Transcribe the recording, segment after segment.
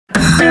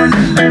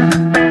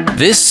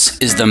This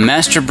is the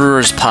Master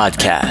Brewers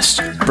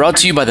Podcast, brought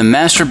to you by the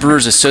Master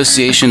Brewers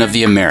Association of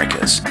the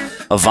Americas,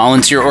 a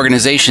volunteer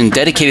organization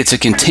dedicated to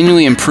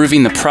continually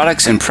improving the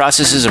products and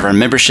processes of our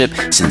membership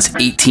since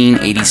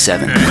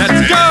 1887.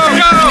 Let's go!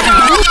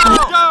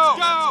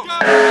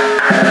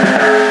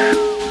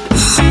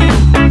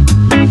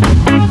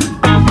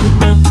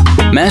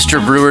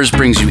 Master Brewers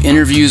brings you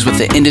interviews with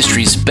the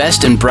industry's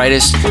best and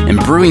brightest in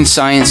brewing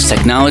science,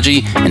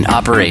 technology, and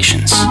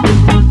operations.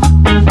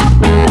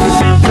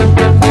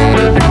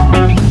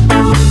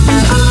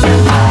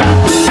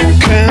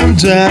 Calm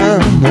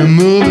down, I'm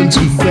moving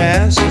too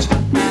fast.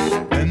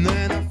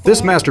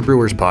 This Master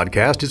Brewers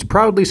podcast is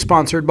proudly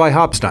sponsored by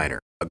Hopsteiner,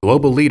 a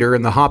global leader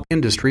in the hop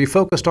industry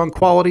focused on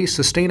quality,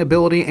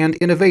 sustainability, and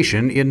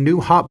innovation in new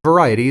hop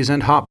varieties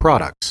and hop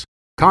products.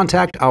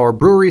 Contact our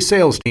brewery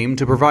sales team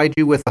to provide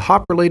you with the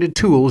hop-related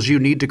tools you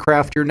need to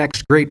craft your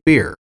next great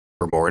beer.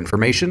 For more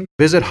information,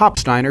 visit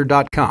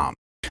hopsteiner.com.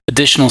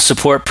 Additional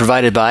support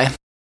provided by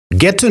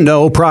Get to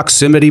know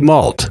Proximity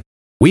Malt.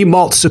 We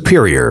malt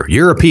superior,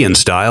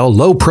 European-style,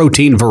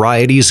 low-protein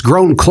varieties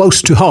grown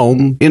close to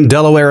home in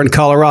Delaware and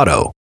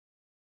Colorado.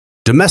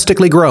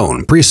 Domestically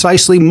grown,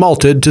 precisely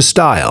malted to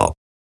style.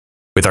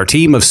 With our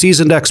team of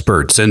seasoned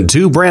experts and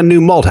 2 brand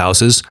new malt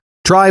houses,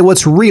 try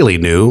what's really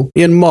new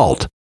in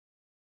malt.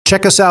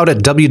 Check us out at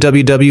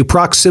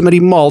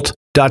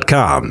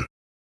www.proximitymalt.com.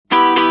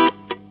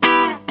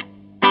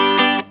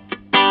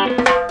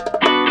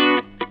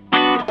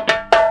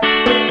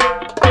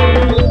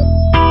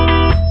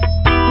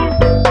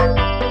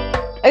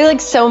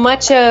 So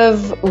much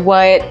of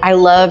what I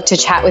love to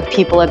chat with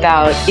people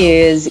about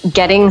is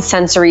getting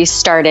Sensory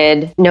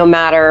started, no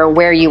matter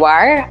where you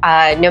are,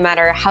 no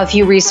matter how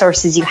few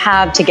resources you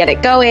have to get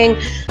it going,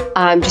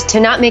 just to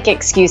not make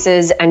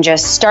excuses and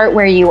just start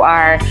where you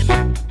are.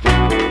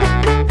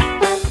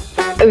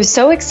 I was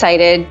so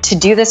excited to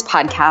do this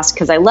podcast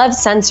because I love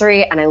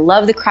Sensory and I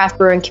love the craft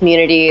brewing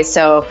community.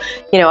 So,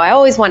 I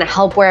always want to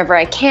help wherever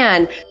I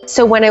can.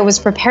 So when I was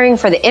preparing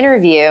for the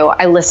interview,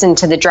 I listened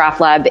to the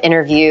Draft Lab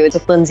interview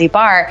with Lindsay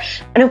Barr.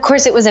 And of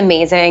course it was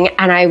amazing.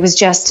 And I was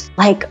just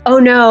like, oh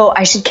no,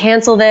 I should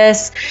cancel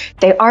this.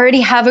 They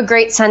already have a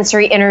great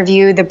Sensory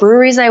interview. The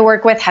breweries I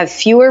work with have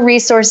fewer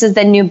resources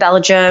than New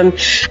Belgium.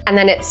 And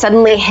then it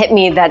suddenly hit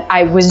me that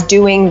I was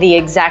doing the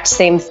exact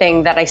same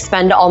thing that I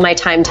spend all my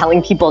time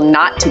telling people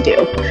not to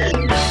do.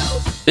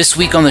 This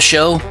week on the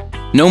show,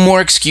 no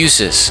more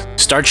excuses.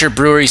 Start your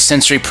brewery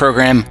Sensory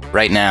program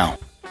right now.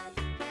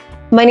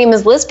 My name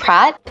is Liz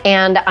Pratt,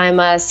 and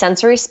I'm a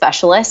Sensory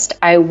specialist.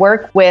 I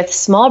work with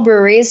small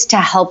breweries to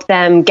help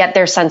them get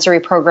their Sensory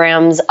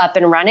programs up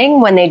and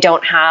running when they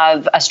don't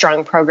have a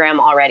strong program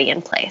already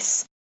in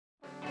place.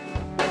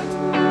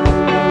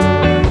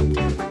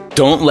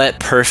 Don't let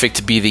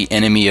perfect be the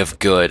enemy of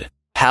good.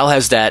 How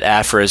has that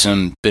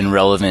aphorism been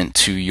relevant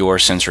to your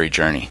Sensory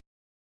journey?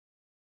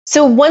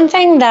 So one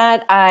thing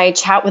that I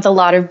chat with a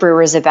lot of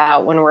brewers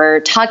about when we're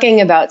talking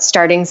about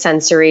starting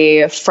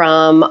Sensory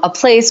from a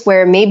place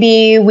where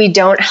maybe we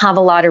don't have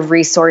a lot of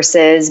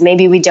resources,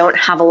 maybe we don't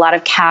have a lot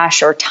of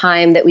cash or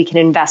time that we can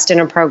invest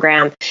in a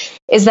program,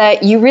 is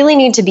that you really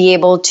need to be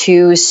able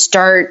to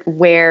start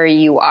where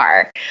you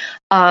are.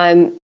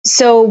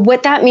 So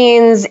what that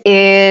means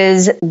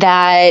is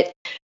that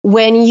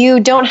when you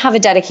don't have a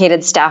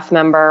dedicated staff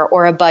member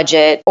or a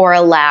budget or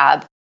a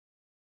lab,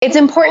 it's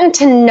important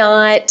to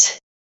not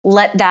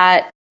let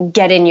that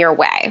get in your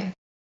way.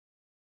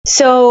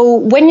 So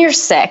when you're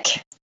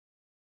sick,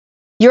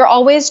 you're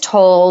always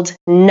told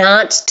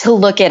not to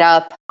look it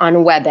up on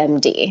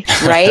WebMD,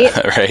 right?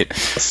 Right.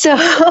 So,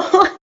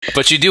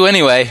 but you do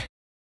anyway.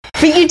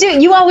 But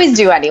you always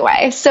do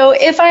anyway. So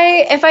if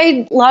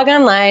I log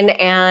online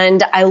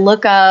and I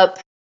look up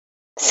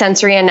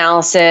sensory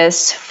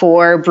analysis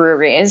for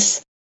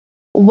breweries,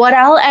 what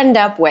I'll end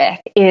up with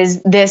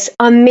is this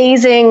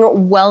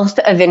amazing wealth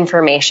of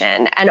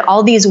information and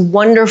all these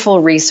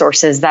wonderful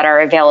resources that are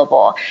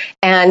available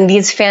and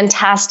these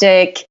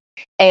fantastic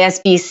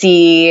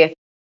ASBC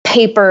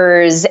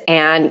papers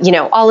and,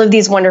 all of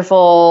these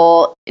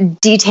wonderful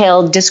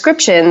detailed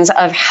descriptions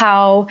of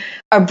how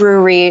a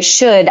brewery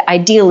should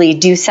ideally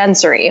do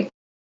sensory.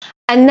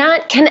 And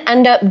that can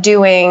end up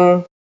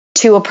doing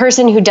to a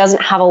person who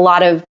doesn't have a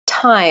lot of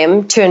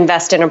time to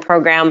invest in a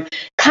program,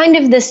 kind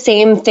of the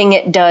same thing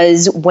it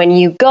does when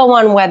you go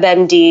on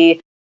WebMD,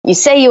 you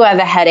say you have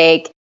a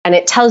headache, and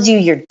it tells you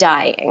you're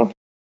dying.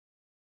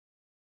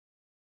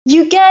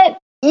 You get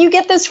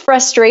this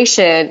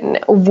frustration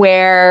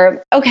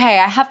where, okay,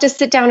 I have to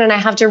sit down and I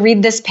have to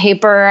read this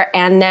paper,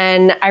 and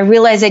then I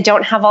realize I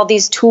don't have all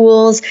these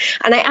tools,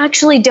 and I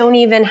actually don't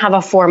even have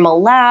a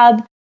formal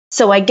lab,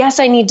 so I guess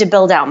I need to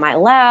build out my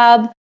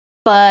lab.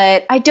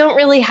 But I don't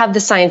really have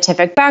the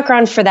scientific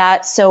background for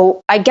that.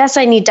 So I guess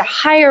I need to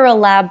hire a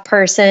lab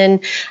person.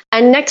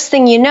 And next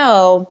thing you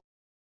know,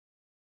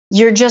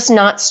 you're just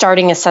not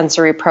starting a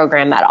sensory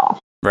program at all.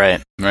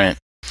 Right.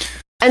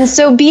 And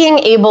so being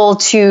able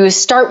to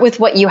start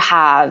with what you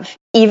have,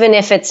 even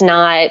if it's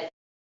not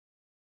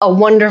a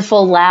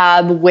wonderful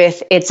lab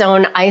with its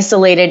own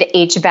isolated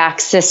HVAC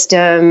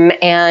system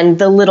and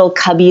the little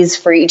cubbies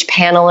for each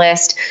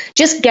panelist.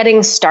 Just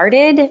getting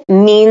started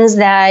means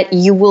that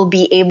you will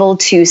be able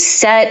to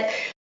set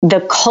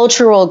the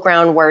cultural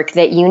groundwork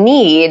that you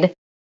need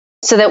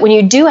so that when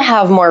you do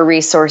have more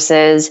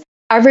resources,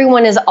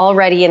 everyone is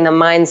already in the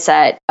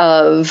mindset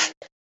of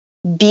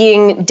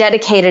being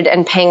dedicated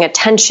and paying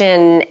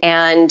attention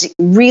and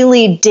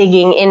really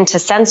digging into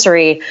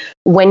sensory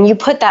when you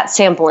put that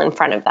sample in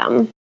front of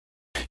them.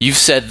 You've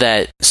said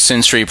that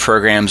sensory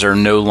programs are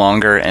no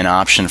longer an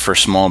option for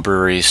small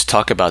breweries.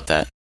 Talk about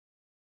that.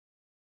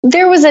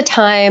 There was a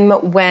time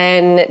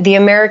when the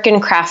American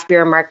craft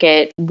beer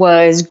market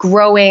was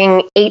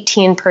growing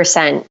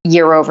 18%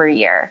 year over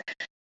year,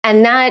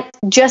 and that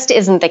just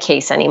isn't the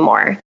case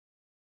anymore.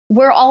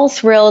 We're all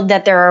thrilled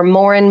that there are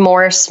more and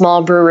more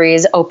small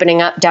breweries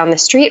opening up down the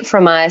street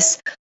from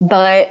us,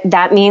 but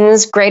that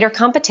means greater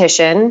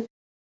competition.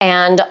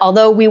 And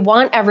although we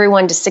want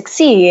everyone to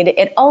succeed,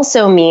 it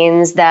also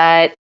means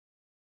that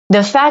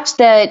the fact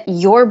that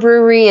your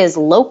brewery is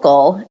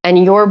local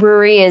and your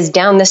brewery is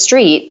down the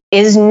street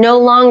is no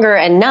longer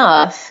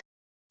enough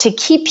to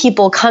keep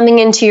people coming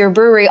into your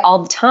brewery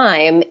all the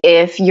time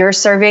if you're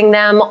serving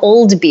them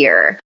old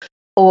beer,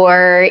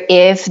 or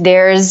if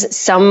there's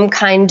some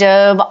kind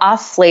of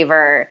off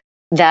flavor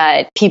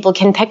that people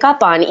can pick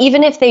up on,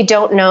 even if they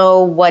don't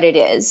know what it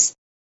is,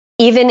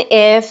 even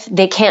if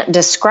they can't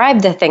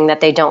describe the thing that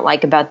they don't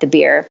like about the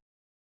beer.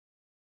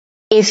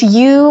 If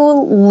you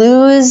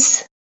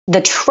lose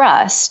the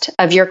trust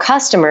of your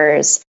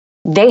customers,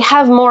 they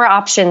have more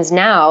options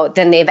now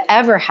than they've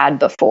ever had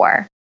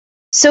before.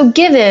 So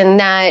given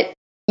that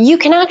you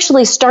can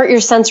actually start your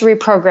sensory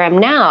program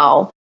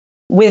now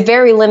with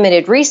very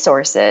limited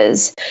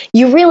resources,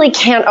 you really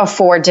can't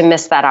afford to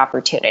miss that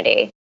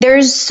opportunity.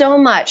 There's so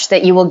much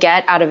that you will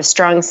get out of a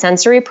strong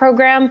sensory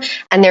program,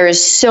 and there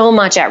is so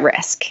much at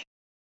risk.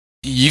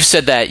 You've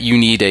said that you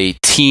need a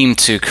team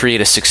to create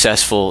a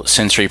successful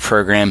sensory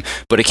program,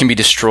 but it can be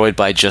destroyed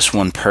by just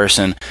one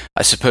person.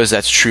 I suppose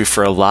that's true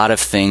for a lot of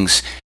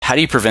things. How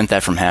do you prevent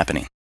that from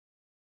happening?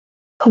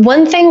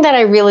 One thing that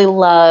I really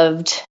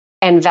loved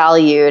and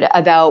valued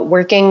about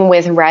working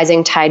with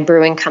Rising Tide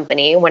Brewing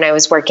Company when I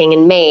was working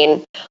in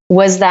Maine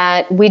was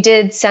that we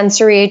did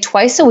sensory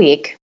twice a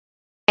week,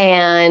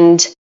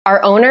 and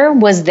our owner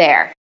was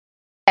there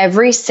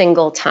every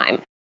single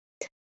time.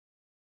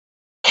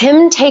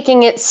 Him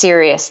taking it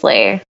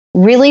seriously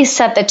really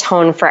set the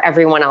tone for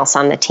everyone else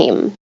on the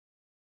team.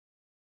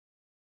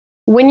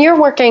 When you're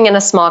working in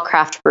a small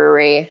craft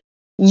brewery,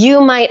 you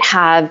might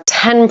have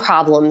 10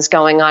 problems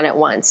going on at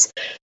once.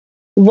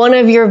 One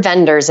of your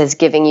vendors is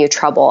giving you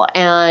trouble,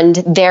 and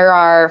there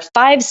are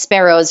 5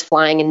 sparrows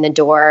flying in the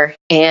door,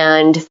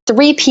 and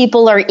 3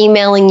 people are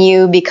emailing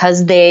you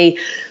because they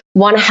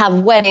want to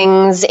have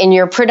weddings in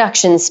your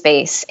production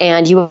space,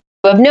 and you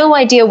have no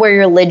idea where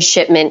your lid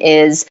shipment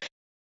is.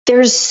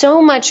 There's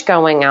so much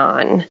going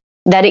on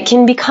that it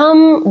can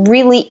become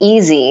really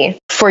easy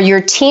for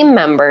your team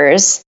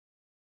members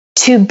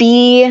to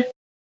be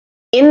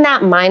in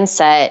that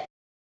mindset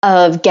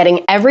of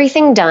getting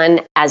everything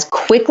done as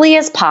quickly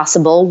as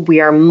possible. We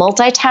are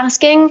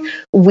multitasking.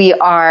 We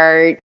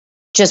are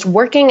just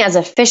working as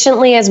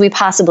efficiently as we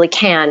possibly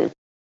can.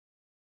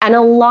 And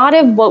a lot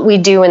of what we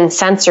do in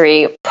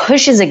sensory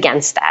pushes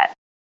against that.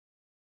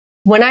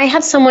 When I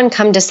have someone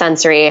come to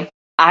sensory,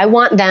 I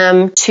want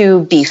them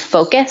to be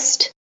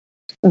focused.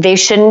 They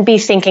shouldn't be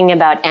thinking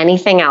about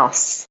anything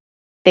else.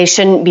 They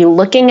shouldn't be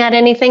looking at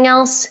anything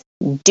else,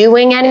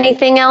 doing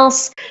anything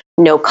else.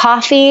 No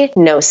coffee,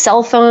 no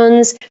cell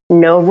phones,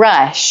 no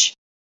rush.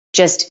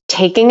 Just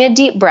taking a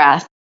deep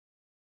breath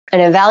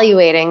and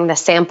evaluating the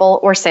sample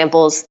or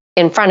samples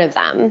in front of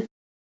them.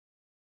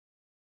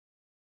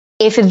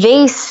 If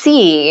they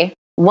see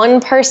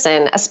one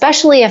person,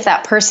 especially if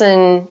that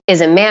person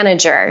is a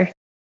manager,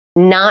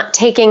 not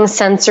taking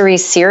sensory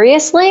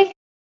seriously,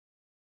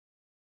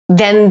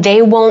 then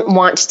they won't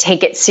want to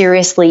take it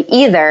seriously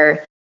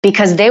either,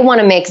 because they want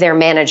to make their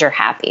manager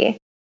happy.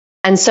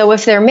 And so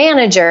if their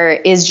manager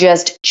is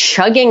just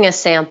chugging a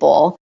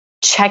sample,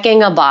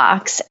 checking a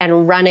box,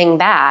 and running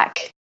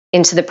back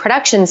into the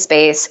production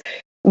space,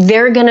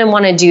 they're going to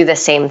want to do the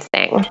same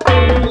thing.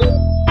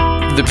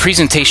 The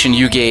presentation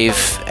you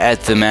gave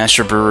at the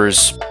Master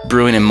Brewers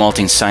Brewing and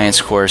Malting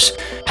Science course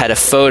had a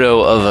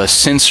photo of a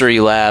sensory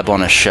lab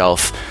on a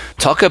shelf.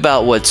 Talk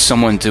about what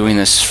someone doing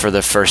this for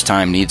the first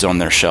time needs on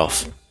their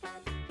shelf.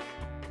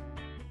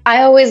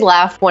 I always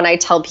laugh when I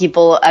tell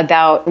people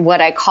about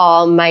what I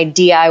call my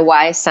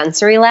DIY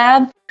sensory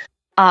lab,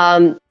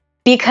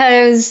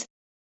 because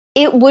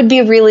it would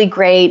be really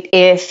great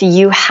if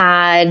you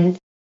had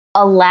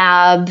a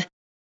lab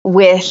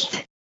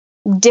with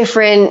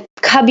different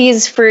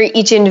cubbies for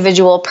each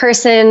individual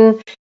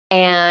person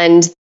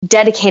and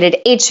dedicated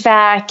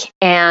HVAC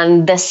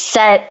and the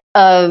set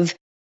of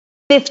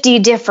 50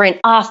 different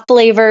off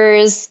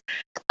flavors.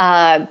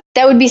 That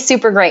would be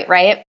super great,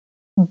 right?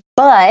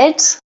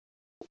 But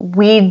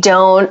we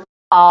don't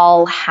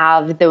all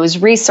have those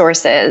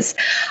resources.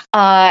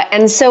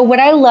 And so what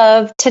I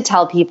love to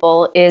tell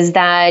people is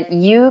that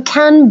you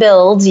can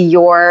build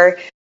your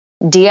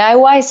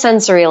DIY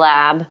sensory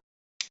lab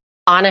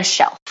on a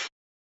shelf.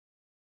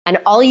 And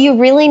all you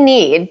really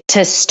need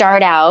to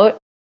start out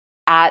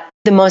at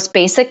the most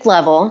basic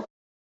level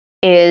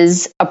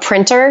is a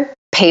printer,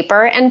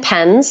 paper, and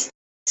pens,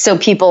 so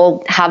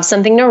people have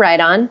something to write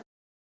on,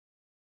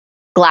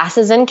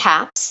 glasses and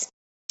caps.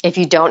 If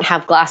you don't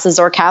have glasses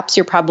or caps,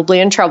 you're probably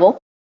in trouble.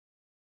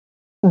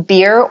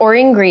 Beer or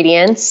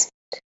ingredients,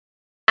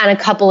 and a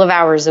couple of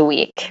hours a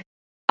week.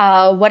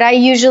 What I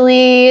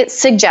usually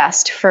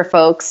suggest for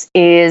folks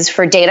is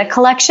for data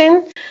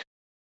collection.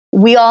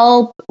 We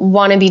all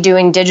want to be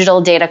doing digital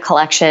data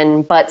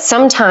collection, but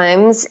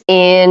sometimes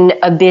in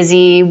a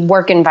busy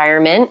work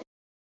environment,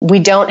 we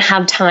don't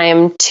have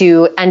time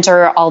to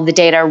enter all the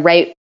data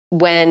right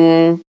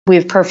when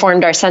we've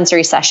performed our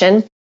sensory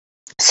session.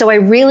 So I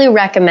really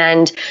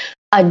recommend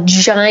a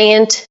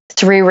giant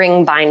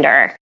 3-ring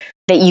binder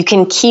that you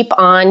can keep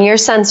on your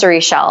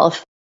sensory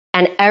shelf.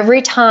 And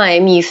every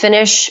time you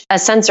finish a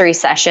sensory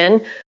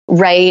session,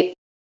 write,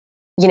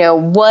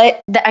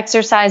 what the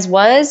exercise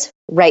was,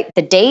 write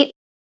the date,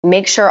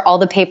 make sure all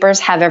the papers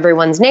have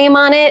everyone's name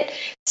on it,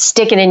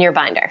 stick it in your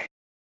binder.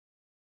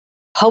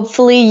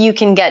 Hopefully you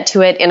can get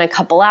to it in a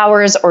couple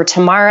hours or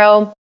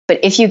tomorrow, but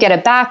if you get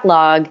a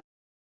backlog,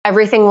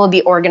 everything will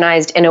be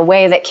organized in a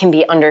way that can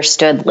be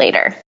understood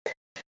later.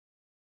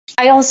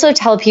 I also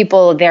tell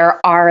people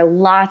there are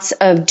lots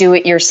of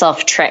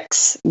do-it-yourself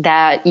tricks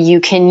that you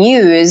can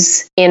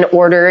use in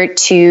order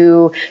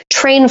to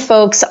train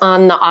folks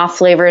on the off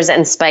flavors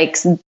and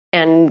spikes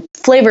and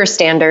flavor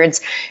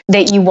standards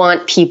that you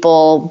want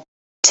people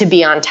to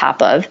be on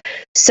top of.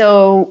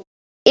 So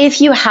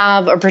if you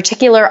have a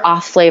particular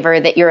off flavor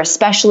that you're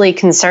especially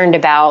concerned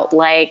about,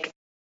 like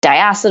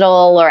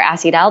diacetyl or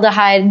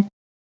acetaldehyde,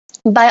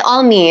 by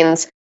all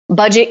means,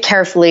 budget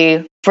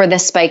carefully for the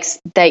spikes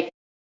that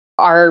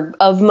are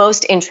of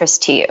most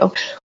interest to you.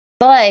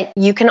 But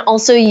you can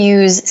also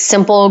use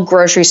simple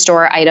grocery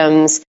store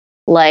items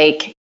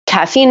like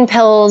caffeine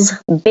pills,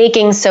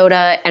 baking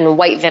soda, and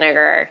white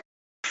vinegar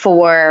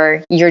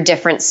for your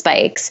different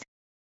spikes.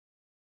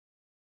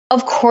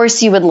 Of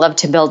course, you would love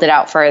to build it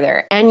out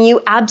further, and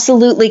you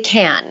absolutely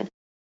can.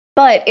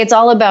 But it's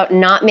all about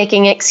not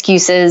making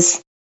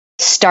excuses.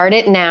 Start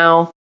it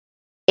now.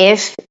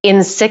 If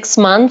in 6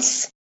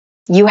 months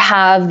you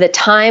have the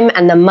time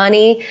and the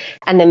money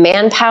and the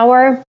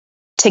manpower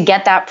to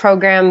get that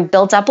program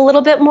built up a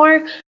little bit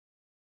more,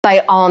 by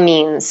all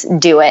means,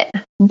 do it.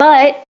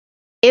 But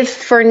if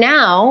for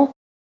now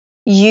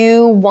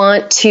you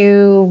want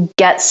to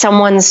get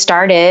someone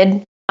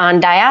started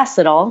on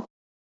diacetyl,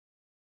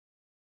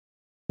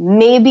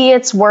 maybe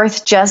it's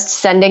worth just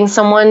sending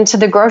someone to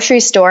the grocery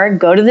store,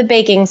 go to the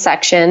baking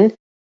section,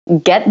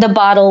 get the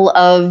bottle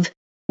of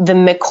the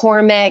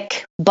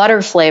McCormick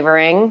butter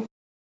flavoring,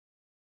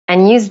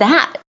 and use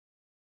that.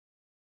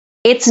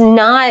 It's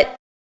not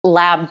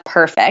lab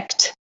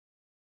perfect,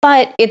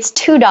 but it's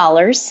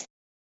 $2,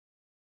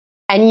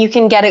 and you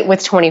can get it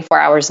with 24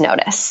 hours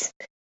notice,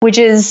 which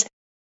is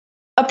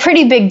a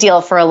pretty big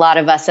deal for a lot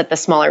of us at the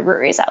smaller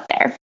breweries out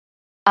there.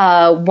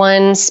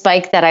 One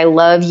spike that I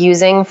love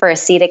using for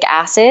acetic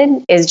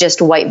acid is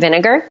just white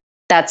vinegar.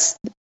 That's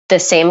the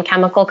same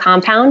chemical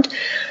compound.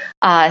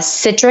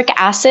 Citric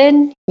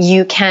acid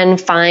you can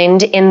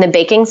find in the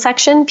baking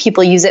section.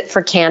 People use it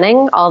for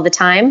canning all the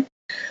time.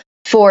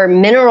 For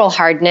mineral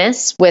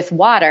hardness with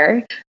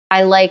water,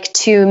 I like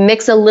to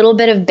mix a little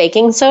bit of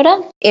baking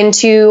soda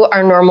into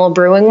our normal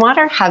brewing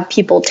water, have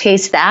people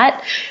taste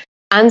that,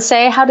 and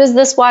say, how does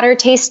this water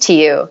taste to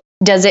you?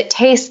 Does it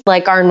taste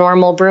like our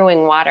normal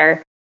brewing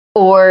water?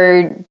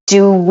 Or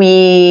do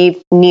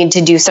we need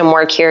to do some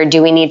work here?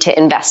 Do we need to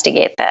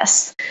investigate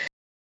this?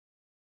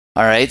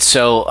 All right,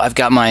 so I've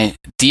got my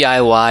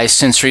DIY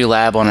sensory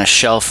lab on a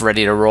shelf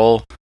ready to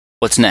roll.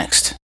 What's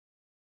next?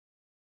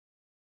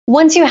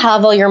 Once you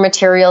have all your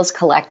materials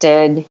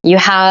collected, you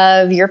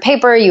have your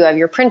paper, you have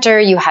your printer,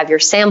 you have your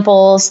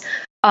samples.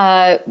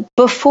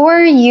 Before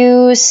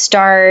you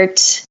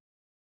start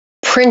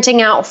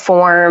printing out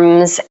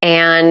forms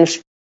and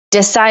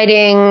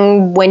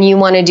deciding when you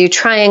want to do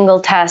triangle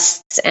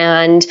tests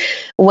and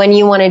when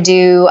you want to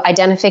do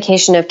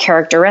identification of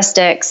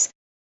characteristics,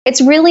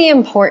 it's really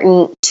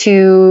important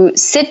to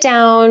sit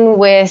down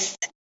with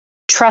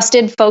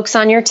trusted folks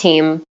on your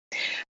team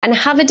and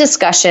have a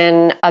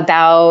discussion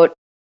about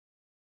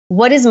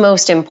what is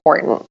most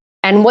important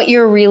and what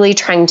you're really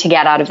trying to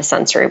get out of a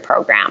sensory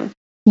program.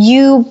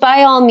 You,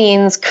 by all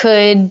means,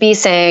 could be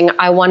saying,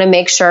 I want to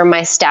make sure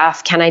my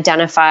staff can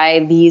identify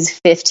these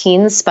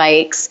 15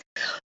 spikes,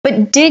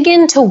 but dig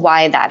into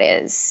why that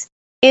is.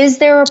 Is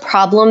there a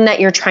problem that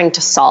you're trying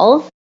to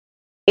solve?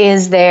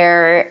 Is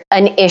there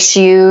an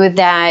issue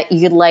that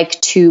you'd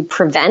like to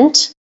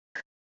prevent?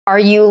 Are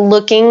you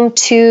looking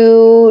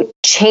to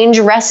change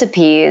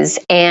recipes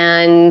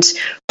and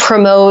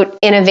promote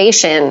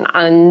innovation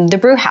on the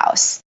brew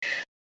house?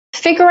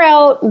 Figure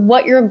out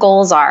what your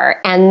goals are,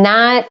 and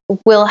that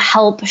will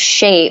help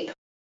shape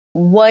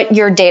what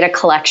your data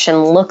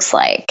collection looks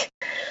like.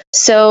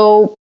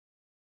 So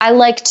I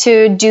like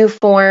to do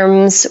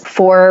forms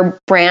for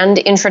brand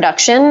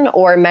introduction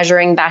or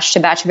measuring batch to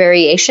batch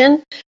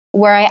variation,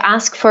 where I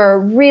ask for a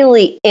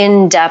really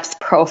in-depth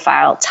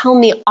profile. Tell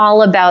me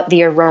all about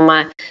the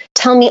aroma.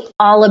 Tell me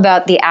all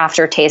about the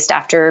aftertaste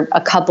after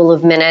a couple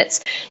of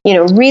minutes.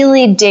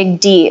 Really dig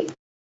deep.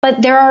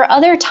 But there are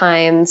other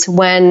times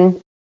when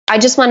I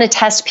just want to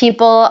test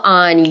people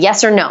on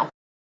yes or no,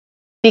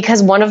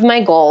 because one of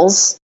my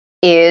goals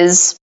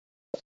is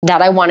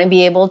that I want to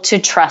be able to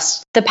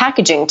trust the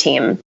packaging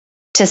team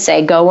to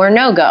say go or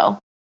no go.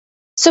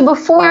 So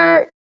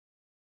before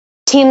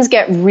teams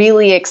get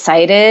really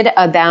excited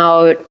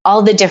about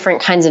all the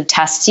different kinds of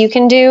tests you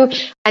can do,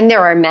 and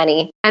there are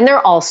many, and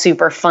they're all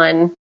super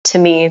fun to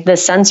me, the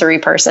sensory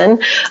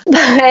person,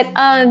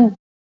 but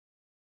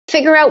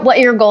figure out what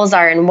your goals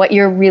are and what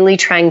you're really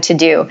trying to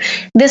do.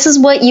 This is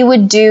what you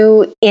would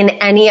do in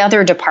any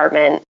other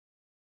department.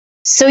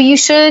 So you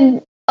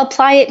should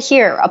apply it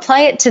here,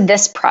 apply it to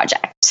this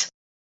project.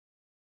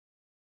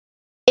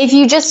 If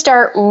you just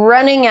start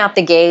running out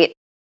the gate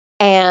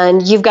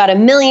and you've got a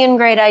million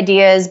great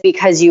ideas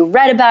because you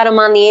read about them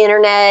on the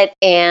internet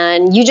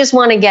and you just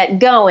want to get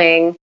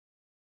going,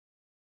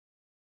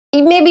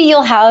 maybe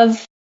you'll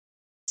have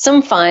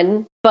some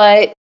fun,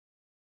 but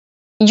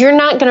you're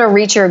not going to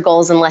reach your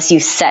goals unless you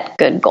set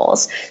good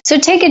goals. So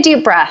take a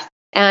deep breath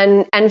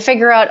and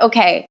figure out,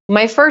 okay,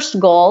 my first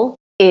goal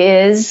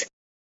is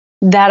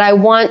that I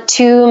want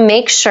to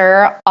make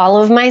sure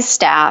all of my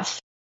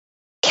staff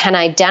can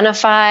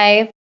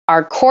identify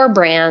our core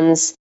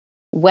brands,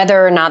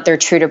 whether or not they're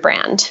true to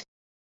brand.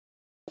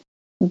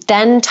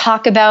 Then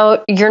talk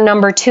about your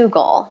number 2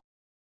 goal.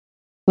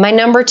 My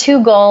number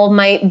 2 goal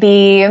might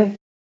be,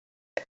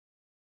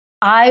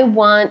 I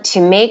want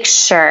to make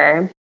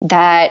sure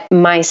that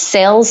my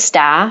sales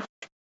staff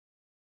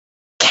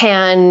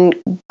can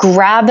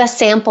grab a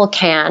sample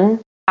can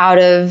out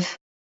of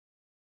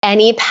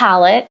any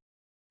pallet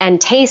and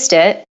taste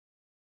it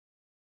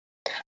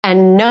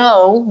and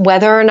know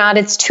whether or not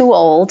it's too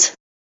old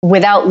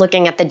without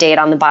looking at the date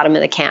on the bottom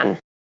of the can.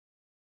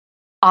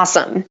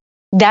 Awesome.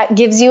 That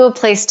gives you a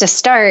place to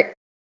start,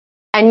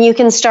 and you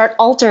can start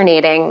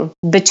alternating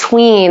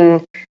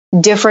between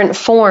different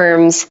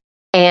forms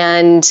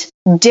and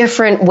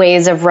different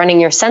ways of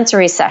running your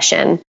sensory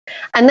session.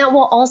 And that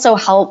will also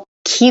help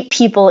keep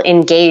people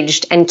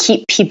engaged and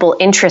keep people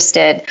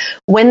interested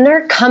when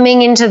they're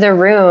coming into the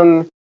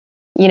room,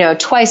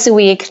 twice a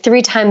week,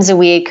 3 times a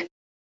week.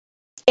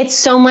 It's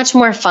so much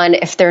more fun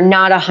if they're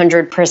not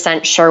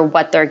 100% sure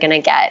what they're going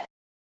to get.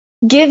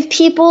 Give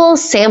people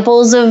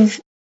samples of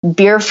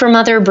beer from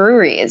other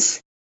breweries.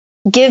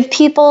 Give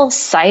people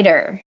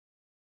cider.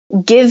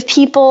 Give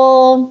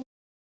people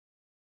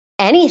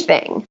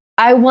anything.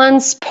 I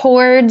once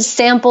poured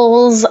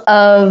samples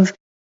of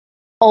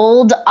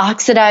old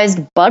oxidized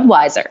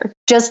Budweiser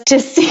just to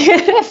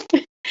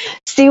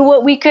see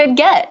what we could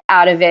get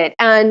out of it.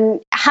 And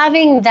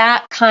having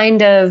that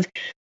kind of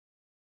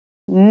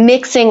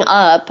mixing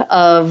up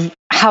of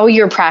how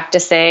you're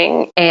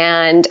practicing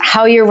and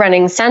how you're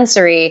running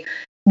sensory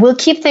will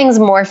keep things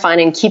more fun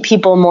and keep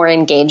people more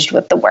engaged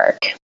with the work.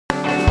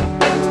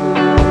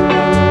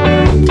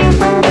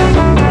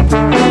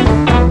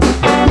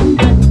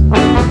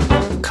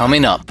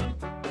 Coming up.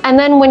 And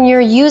then when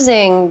you're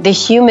using the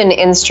human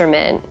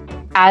instrument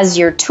as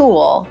your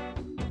tool,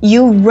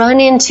 you run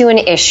into an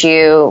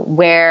issue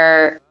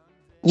where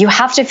you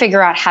have to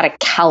figure out how to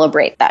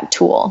calibrate that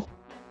tool.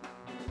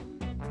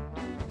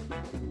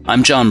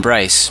 I'm John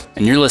Bryce,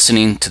 and you're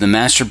listening to the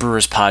Master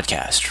Brewers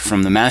Podcast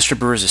from the Master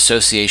Brewers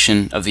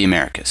Association of the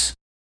Americas.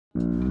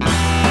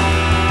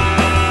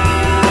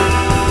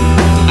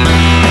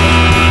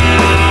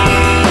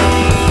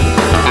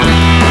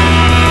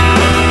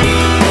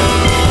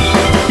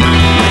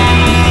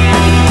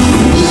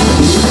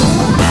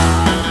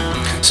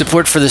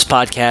 Support for this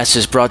podcast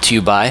is brought to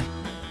you by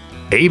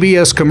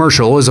ABS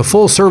Commercial is a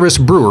full-service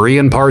brewery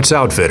and parts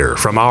outfitter.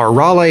 From our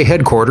Raleigh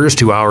headquarters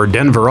to our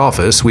Denver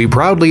office, we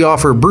proudly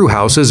offer brew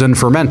houses and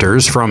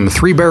fermenters from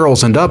 3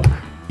 barrels and up,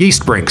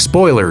 yeast brinks,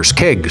 boilers,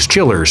 kegs,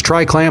 chillers,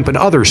 tri-clamp, and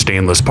other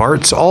stainless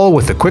parts, all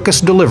with the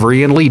quickest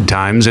delivery and lead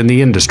times in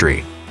the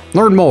industry.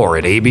 Learn more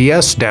at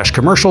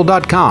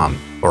abs-commercial.com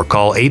or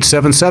call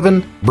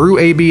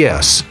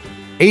 877-BREW-ABS.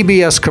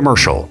 ABS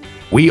Commercial.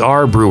 We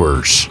are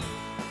brewers.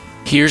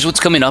 Here's what's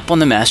coming up on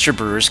the Master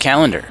Brewers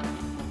calendar.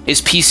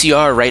 Is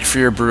PCR right for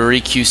your brewery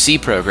QC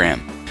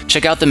program?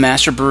 Check out the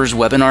Master Brewers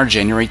webinar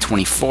January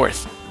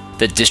 24th.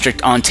 The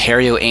District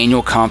Ontario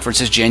Annual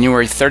Conference is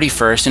January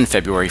 31st and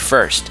February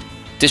 1st.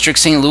 District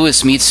St.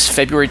 Louis meets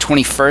February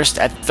 21st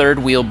at Third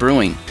Wheel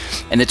Brewing,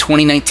 and the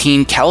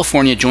 2019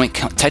 California Joint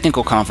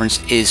Technical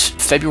Conference is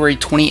February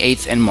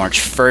 28th and March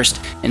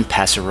 1st in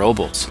Paso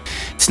Robles.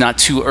 It's not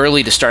too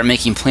early to start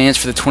making plans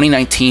for the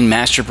 2019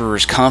 Master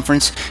Brewers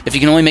Conference. If you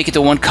can only make it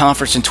to one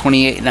conference in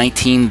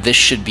 2019, this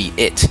should be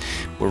it.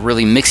 We're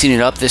really mixing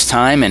it up this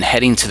time and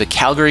heading to the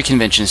Calgary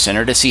Convention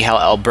Center to see how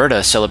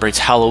Alberta celebrates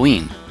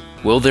Halloween.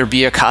 Will there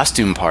be a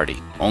costume party?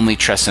 only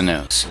Tressa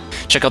knows.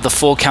 Check out the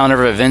full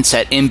calendar of events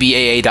at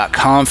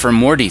mbaa.com for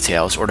more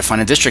details or to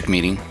find a district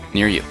meeting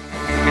near you.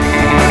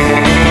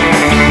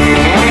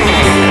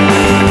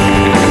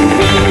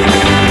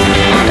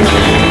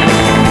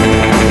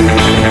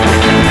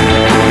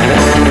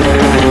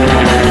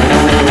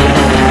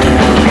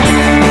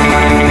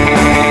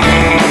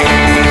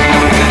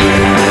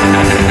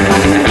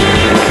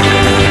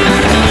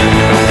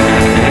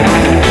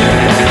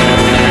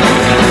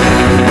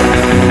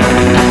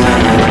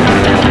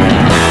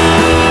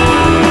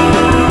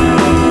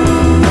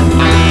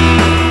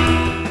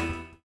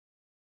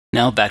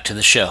 Now back to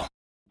the show.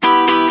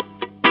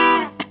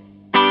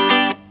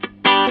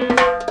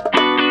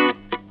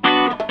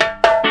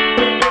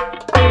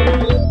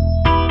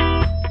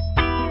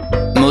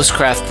 Most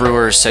craft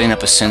brewers setting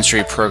up a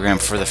sensory program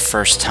for the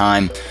first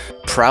time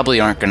probably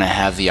aren't going to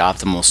have the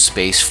optimal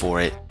space for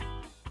it.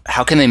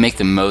 How can they make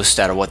the most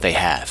out of what they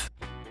have?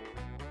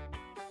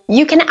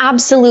 You can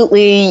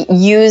absolutely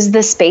use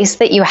the space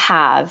that you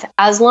have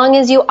as long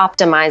as you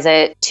optimize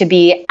it to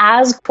be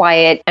as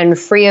quiet and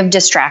free of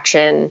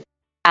distraction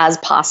as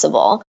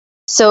possible.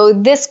 So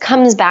this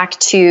comes back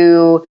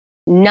to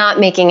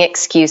not making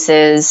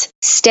excuses,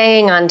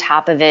 staying on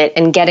top of it,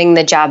 and getting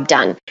the job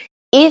done.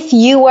 If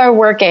you are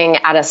working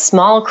at a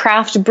small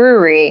craft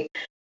brewery,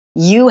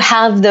 you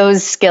have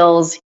those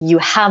skills, you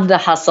have the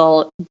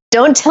hustle.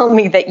 Don't tell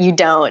me that you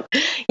don't.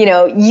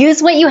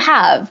 Use what you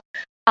have.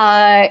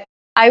 I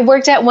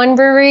worked at one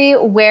brewery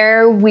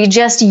where we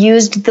just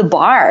used the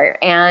bar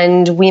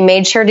and we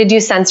made sure to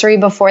do sensory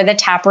before the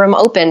tap room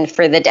opened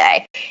for the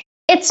day.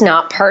 It's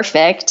not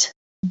perfect,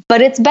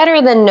 but it's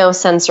better than no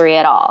sensory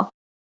at all.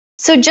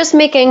 So just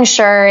making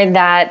sure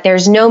that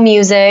there's no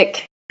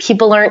music,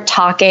 people aren't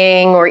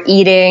talking or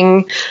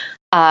eating,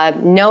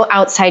 no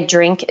outside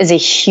drink is a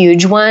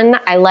huge one.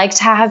 I like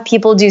to have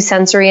people do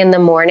sensory in the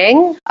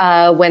morning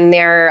when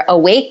they're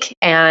awake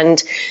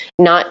and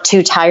not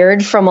too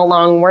tired from a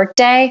long work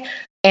day.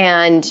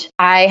 And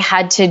I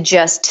had to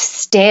just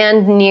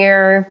stand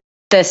near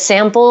the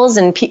samples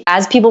and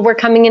as people were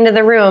coming into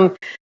the room,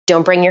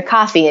 don't bring your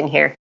coffee in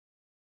here.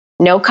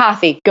 No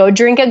coffee. Go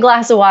drink a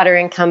glass of water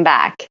and come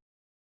back.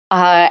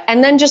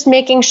 And then just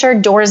making sure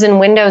doors and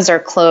windows are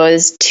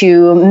closed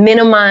to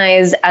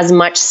minimize as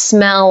much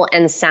smell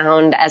and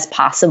sound as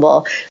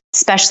possible,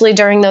 especially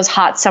during those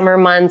hot summer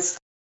months.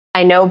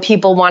 I know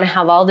people want to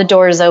have all the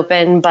doors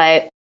open,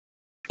 but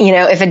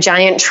if a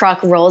giant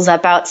truck rolls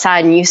up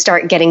outside and you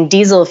start getting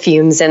diesel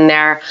fumes in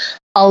there,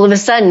 all of a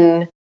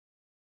sudden,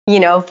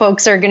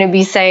 folks are going to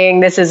be saying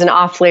this is an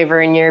off flavor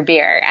in your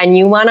beer. And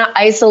you want to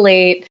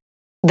isolate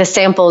the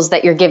samples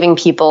that you're giving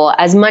people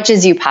as much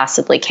as you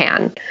possibly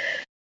can.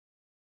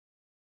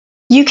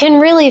 You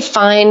can really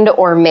find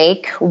or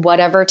make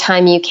whatever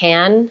time you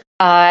can,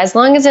 as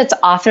long as it's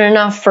often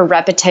enough for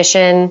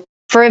repetition.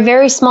 For a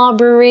very small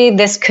brewery,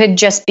 this could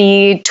just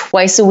be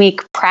twice a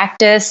week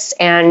practice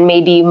and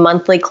maybe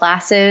monthly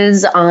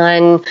classes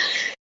on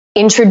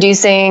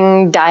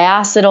introducing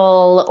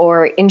diacetyl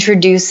or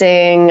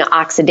introducing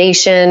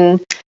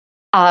oxidation.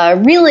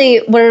 Really,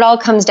 what it all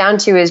comes down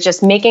to is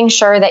just making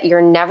sure that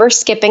you're never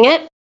skipping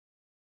it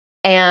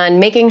and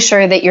making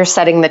sure that you're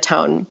setting the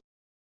tone.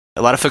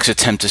 A lot of folks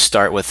attempt to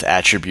start with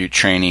attribute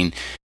training,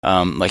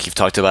 like you've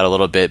talked about a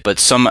little bit, but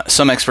some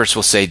experts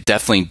will say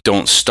definitely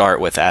don't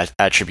start with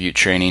attribute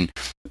training.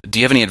 Do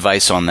you have any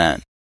advice on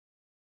that?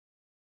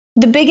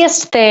 The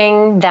biggest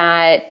thing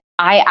that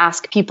I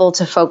ask people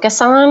to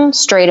focus on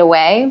straight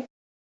away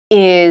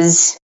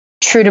is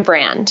true to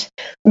brand.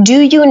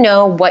 Do you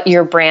know what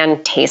your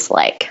brand tastes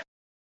like?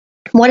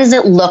 What does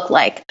it look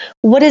like?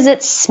 What does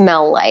it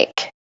smell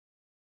like?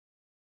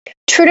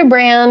 True to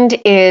brand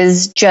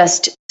is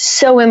just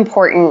so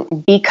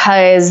important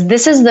because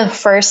this is the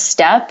first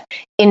step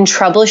in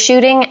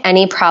troubleshooting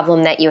any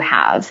problem that you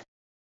have.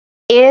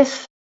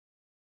 If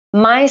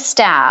my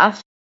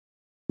staff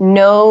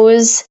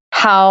knows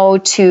how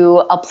to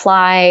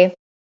apply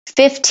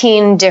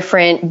 15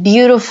 different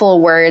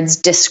beautiful words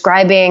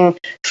describing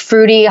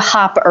fruity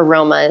hop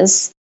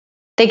aromas,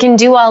 they can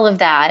do all of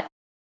that,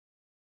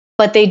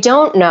 but they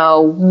don't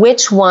know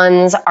which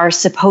ones are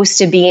supposed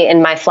to be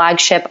in my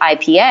flagship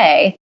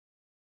IPA,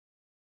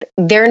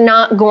 they're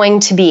not going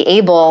to be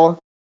able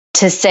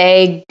to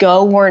say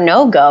go or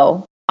no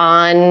go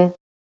on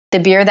the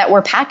beer that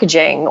we're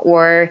packaging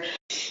or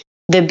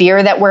the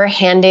beer that we're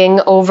handing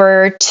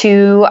over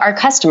to our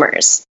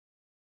customers.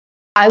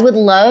 I would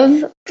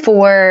love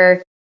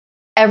for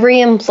every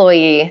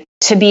employee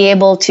to be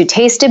able to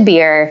taste a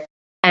beer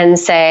and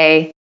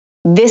say,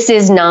 this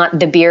is not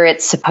the beer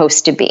it's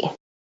supposed to be.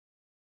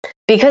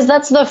 Because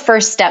that's the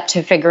first step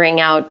to figuring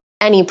out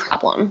any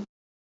problem.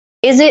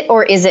 Is it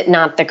or is it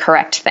not the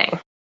correct thing?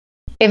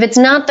 If it's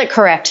not the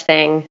correct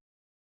thing,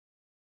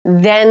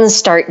 then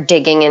start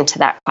digging into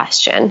that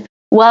question.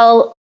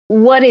 Well,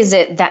 what is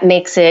it that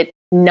makes it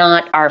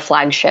not our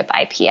flagship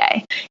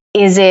IPA?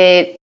 Is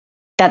it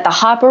that the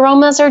hop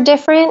aromas are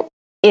different?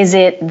 Is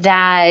it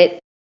that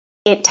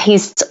it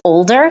tastes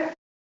older?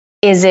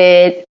 Is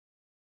it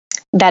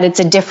that it's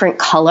a different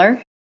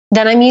color?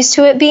 than I'm used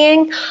to it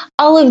being.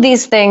 All of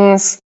these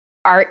things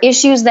are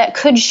issues that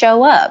could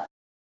show up.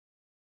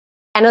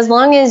 And as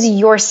long as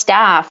your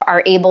staff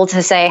are able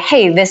to say,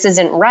 hey, this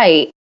isn't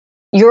right,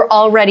 you're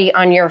already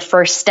on your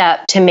first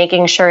step to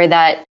making sure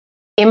that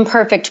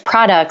imperfect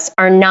products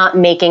are not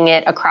making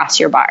it across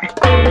your bar.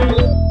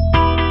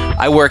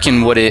 I work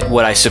in what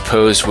I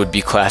suppose would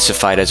be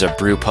classified as a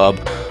brew pub.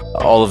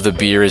 All of the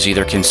beer is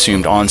either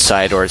consumed on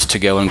site or it's to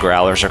go in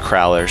growlers or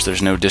crowlers.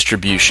 There's no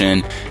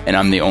distribution, and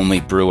I'm the only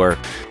brewer.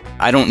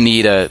 I don't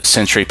need a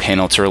sensory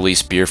panel to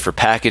release beer for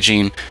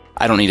packaging.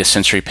 I don't need a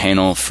sensory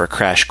panel for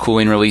crash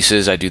cooling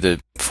releases. I do the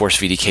Force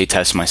VDK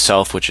test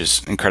myself, which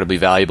is incredibly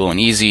valuable and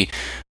easy.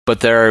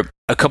 But there are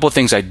a couple of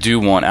things I do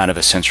want out of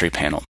a sensory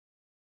panel.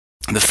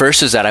 The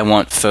first is that I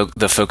want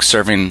the folks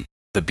serving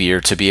the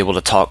beer to be able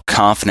to talk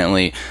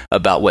confidently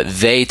about what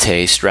they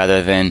taste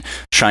rather than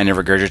trying to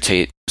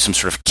regurgitate some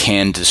sort of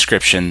canned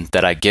description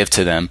that I give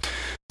to them.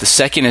 The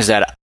second is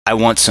that I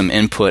want some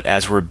input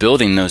as we're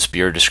building those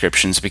beer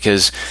descriptions,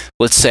 because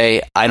let's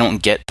say I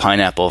don't get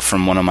pineapple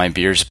from one of my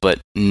beers,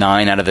 but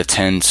 9 out of the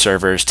 10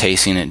 servers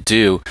tasting it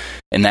do.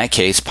 In that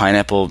case,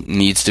 pineapple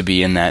needs to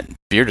be in that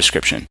beer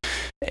description.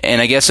 And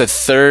I guess a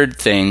third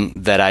thing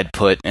that I'd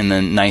put in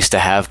the nice to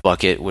have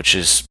bucket, which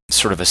is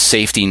sort of a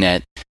safety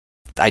net,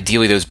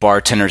 ideally those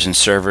bartenders and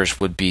servers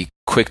would be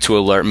quick to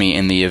alert me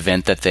in the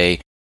event that they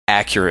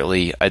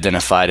accurately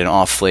identified an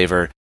off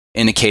flavor,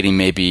 indicating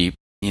maybe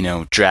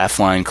draft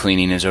line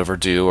cleaning is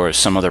overdue or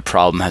some other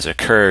problem has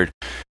occurred.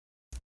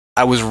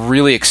 I was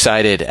really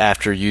excited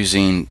after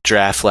using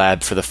Draft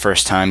Lab for the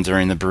first time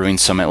during the Brewing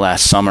Summit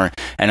last summer,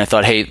 and I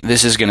thought, hey,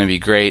 this is going to be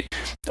great.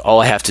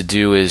 All I have to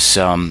do is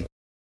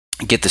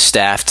get the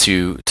staff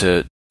to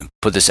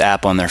put this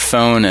app on their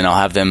phone, and I'll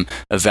have them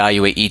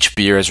evaluate each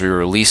beer as we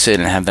release it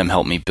and have them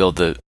help me build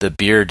the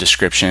beer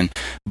description.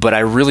 But I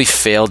really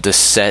failed to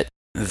set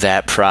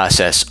that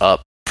process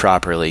up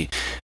properly.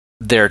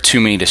 There are too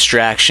many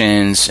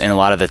distractions, and a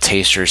lot of the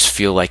tasters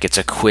feel like it's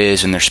a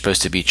quiz and they're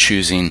supposed to be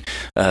choosing,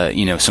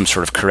 some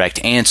sort of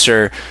correct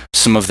answer.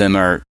 Some of them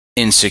are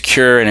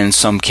insecure and in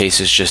some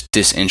cases just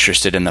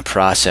disinterested in the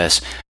process.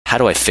 How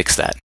do I fix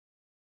that?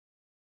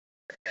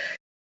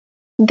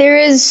 There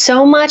is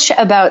so much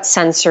about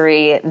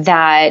sensory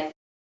that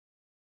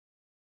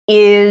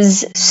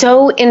is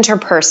so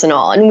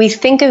interpersonal, and we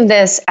think of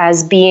this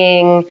as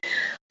being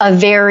a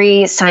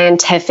very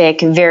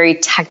scientific, very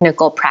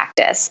technical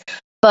practice.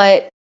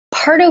 But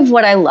part of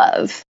what I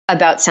love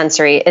about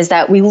sensory is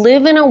that we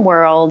live in a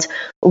world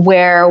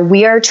where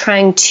we are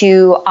trying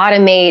to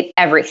automate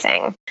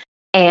everything.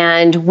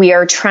 And we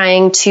are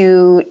trying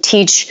to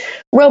teach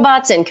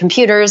robots and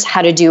computers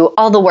how to do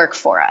all the work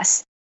for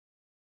us.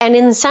 And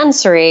in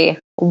sensory,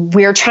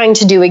 we're trying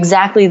to do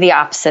exactly the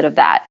opposite of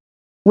that.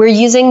 We're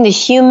using the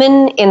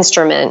human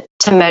instrument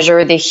to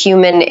measure the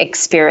human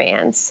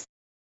experience.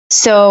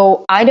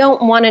 So I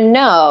don't want to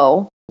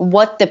know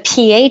what the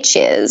pH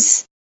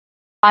is.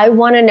 I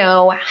want to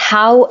know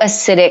how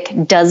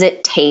acidic does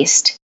it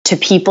taste to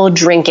people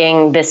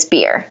drinking this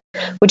beer,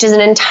 which is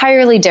an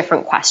entirely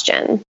different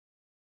question.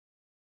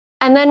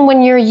 And then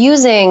when you're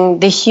using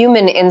the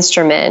human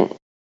instrument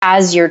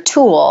as your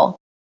tool,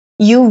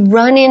 you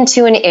run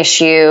into an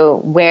issue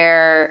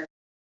where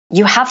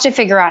you have to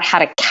figure out how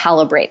to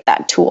calibrate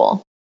that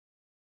tool.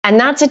 And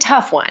that's a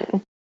tough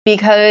one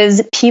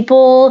because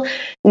people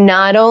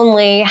not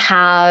only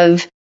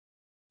have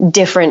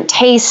different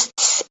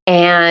tastes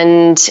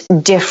and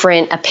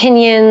different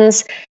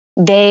opinions,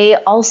 they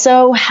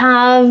also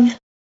have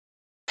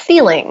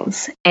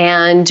feelings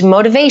and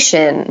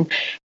motivation.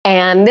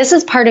 And this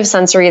is part of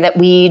sensory that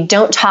we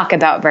don't talk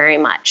about very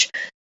much.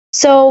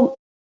 So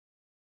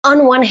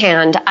on one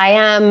hand, I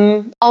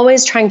am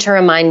always trying to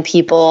remind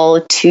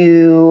people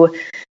to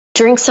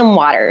drink some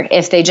water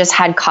if they just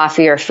had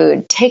coffee or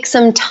food. Take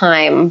some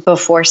time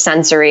before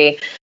sensory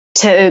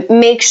to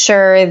make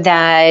sure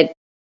that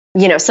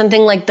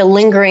something like the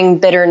lingering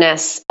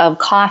bitterness of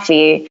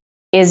coffee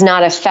is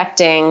not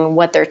affecting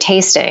what they're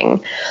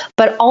tasting,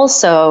 but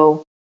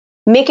also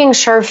making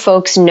sure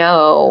folks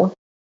know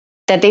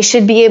that they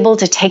should be able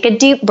to take a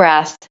deep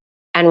breath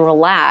and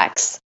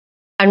relax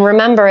and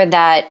remember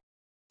that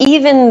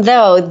even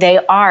though they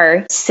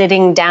are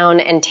sitting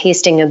down and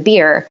tasting a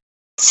beer,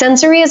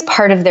 sensory is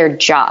part of their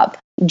job,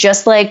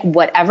 just like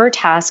whatever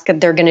task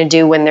they're going to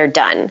do when they're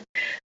done.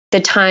 The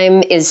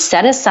time is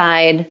set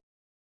aside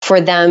for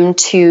them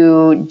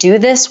to do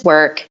this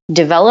work,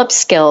 develop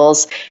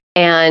skills,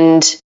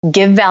 and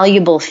give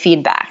valuable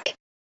feedback.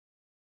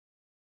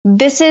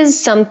 This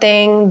is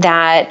something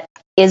that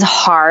is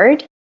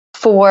hard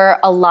for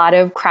a lot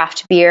of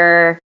craft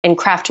beer and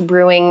craft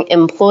brewing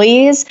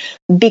employees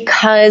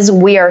because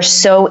we are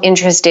so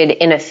interested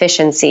in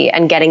efficiency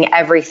and getting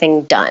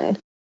everything done.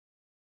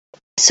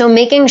 So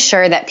making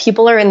sure that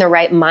people are in the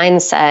right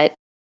mindset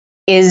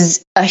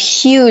is a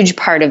huge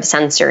part of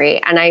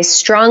sensory. And I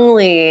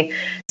strongly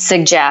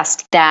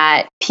suggest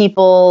that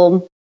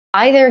people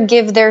either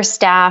give their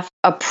staff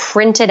a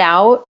printed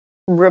out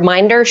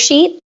reminder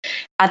sheet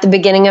at the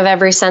beginning of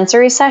every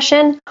sensory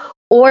session,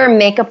 or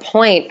make a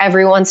point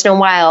every once in a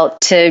while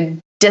to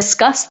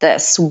discuss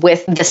this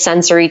with the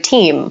sensory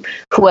team,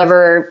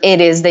 whoever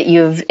it is that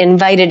you've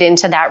invited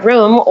into that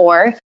room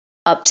or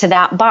up to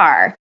that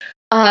bar.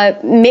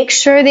 Make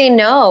sure they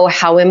know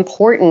how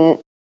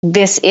important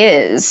this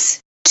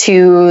is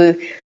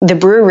to the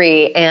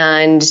brewery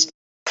and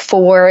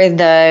for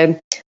the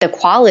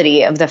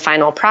quality of the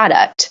final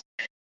product.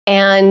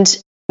 And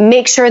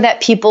make sure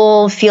that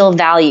people feel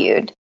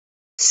valued.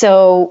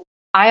 So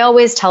I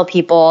always tell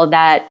people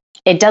that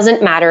it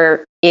doesn't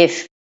matter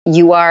if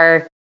you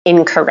are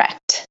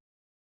incorrect.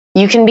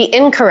 You can be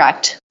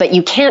incorrect, but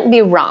you can't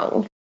be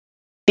wrong.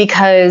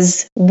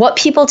 Because what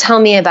people tell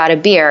me about a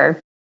beer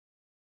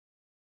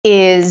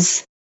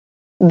is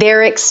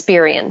their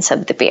experience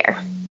of the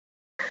beer.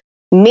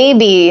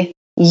 Maybe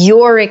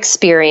you're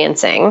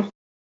experiencing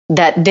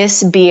that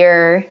this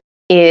beer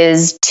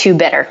is too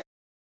bitter.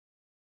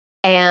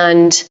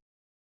 And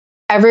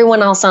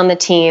everyone else on the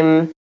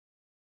team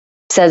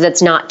says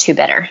it's not too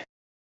bitter.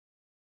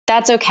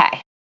 That's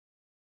okay.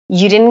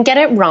 You didn't get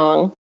it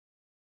wrong.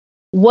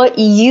 What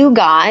you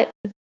got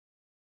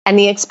and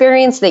the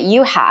experience that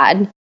you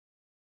had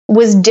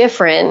was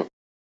different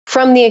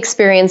from the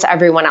experience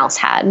everyone else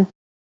had.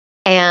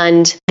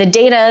 And the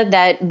data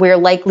that we're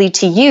likely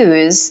to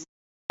use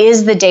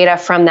is the data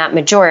from that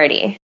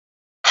majority.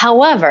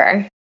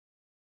 However,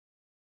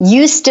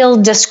 you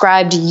still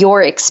described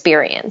your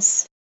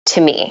experience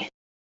to me.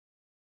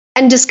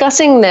 And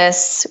discussing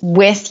this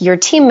with your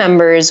team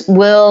members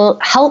will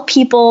help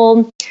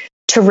people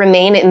to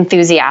remain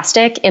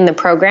enthusiastic in the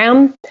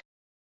program.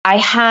 I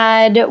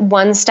had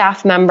one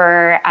staff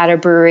member at a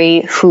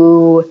brewery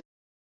who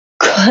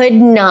could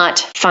not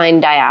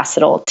find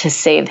diacetyl to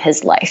save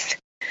his life.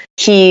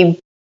 He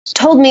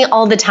told me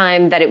all the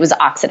time that it was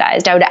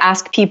oxidized. I would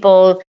ask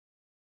people,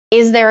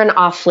 is there an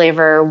off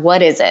flavor?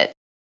 What is it?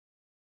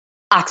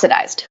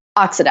 Oxidized,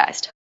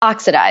 oxidized,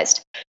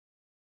 oxidized.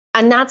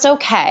 And that's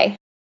okay.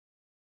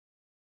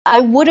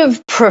 I would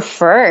have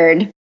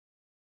preferred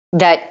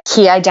that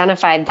he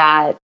identified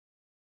that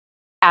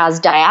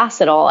as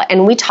diacetyl,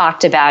 and we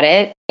talked about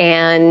it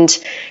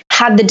and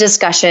had the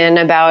discussion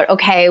about,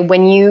 okay,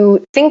 when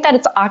you think that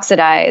it's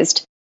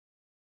oxidized,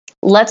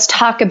 let's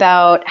talk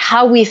about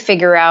how we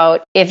figure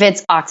out if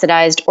it's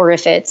oxidized or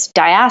if it's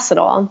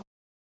diacetyl.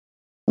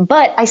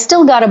 But I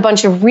still got a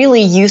bunch of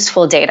really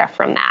useful data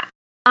from that.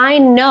 I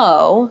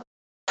know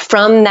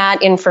from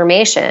that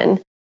information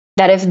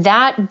that if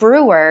that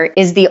brewer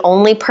is the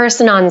only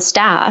person on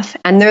staff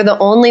and they're the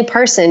only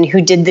person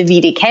who did the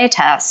VDK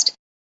test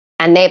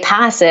and they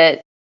pass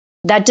it,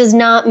 that does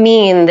not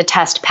mean the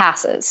test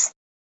passes.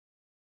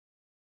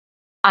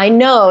 I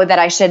know that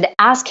I should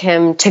ask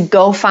him to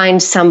go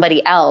find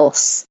somebody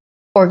else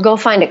or go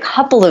find a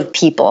couple of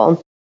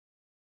people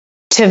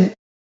to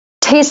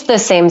taste the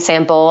same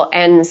sample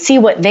and see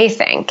what they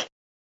think.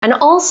 And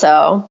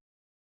also,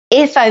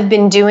 if I've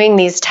been doing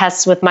these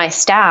tests with my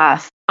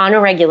staff on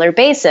a regular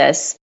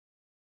basis,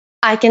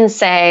 I can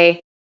say,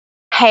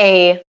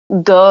 hey,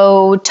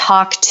 go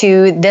talk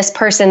to this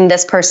person,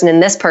 this person,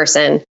 and this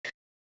person,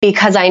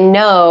 because I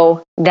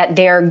know that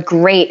they're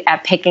great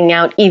at picking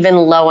out even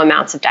low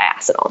amounts of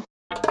diacetyl.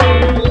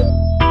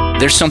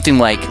 There's something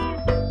like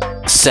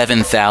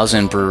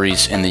 7,000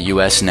 breweries in the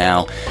US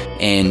now,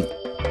 and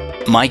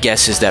my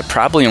guess is that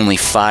probably only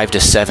 5 to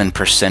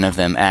 7% of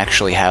them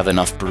actually have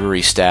enough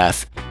brewery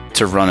staff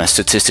to run a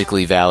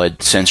statistically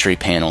valid sensory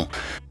panel.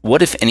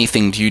 What, if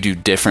anything, do you do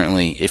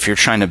differently if you're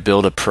trying to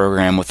build a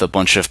program with a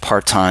bunch of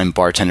part-time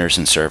bartenders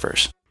and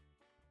servers?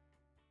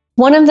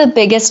 One of the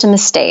biggest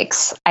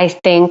mistakes I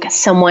think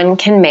someone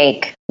can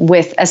make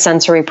with a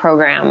sensory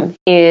program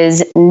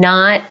is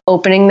not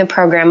opening the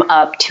program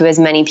up to as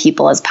many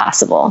people as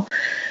possible.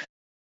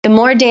 The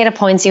more data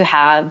points you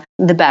have,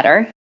 the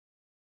better.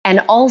 And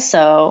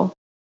also,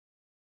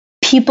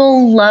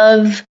 people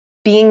love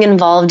being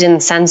involved in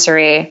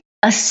sensory,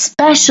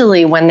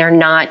 especially when they're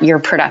not your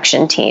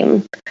production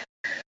team.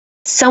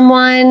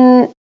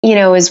 Someone,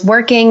 is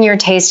working your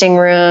tasting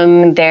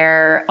room,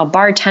 they're a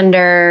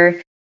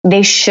bartender,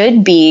 they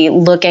should be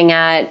looking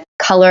at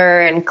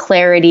color and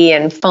clarity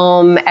and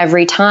foam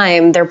every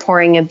time they're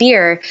pouring a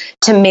beer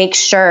to make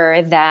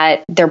sure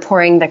that they're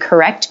pouring the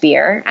correct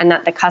beer and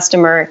that the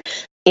customer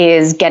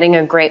is getting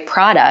a great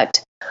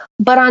product.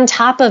 But on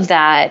top of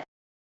that,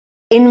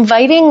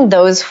 inviting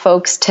those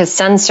folks to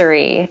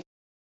sensory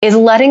is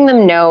letting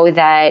them know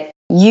that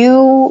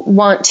you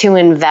want to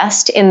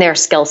invest in their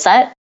skill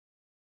set,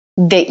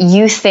 that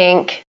you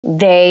think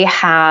they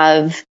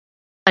have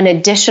an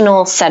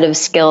additional set of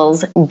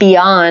skills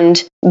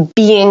beyond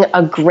being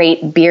a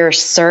great beer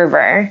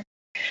server.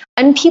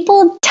 And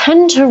people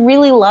tend to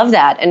really love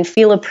that and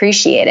feel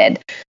appreciated.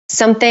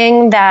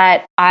 Something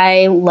that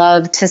I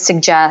love to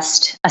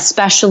suggest,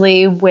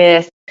 especially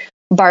with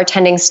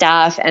bartending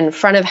staff and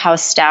front of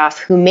house staff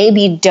who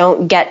maybe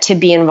don't get to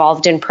be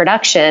involved in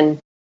production,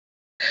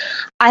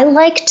 I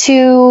like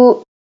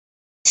to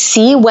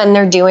see when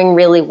they're doing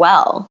really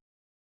well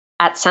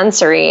at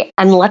sensory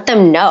and let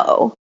them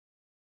know.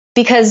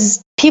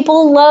 because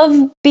people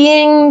love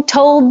being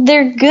told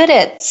they're good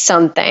at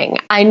something.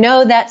 I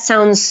know that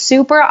sounds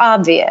super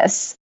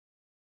obvious,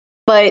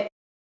 but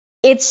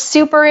it's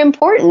super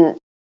important.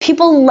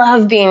 People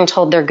love being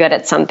told they're good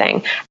at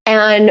something.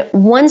 And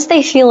once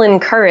they feel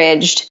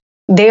encouraged,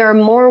 they are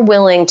more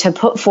willing to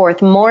put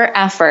forth more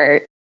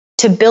effort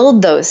to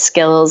build those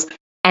skills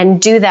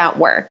and do that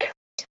work.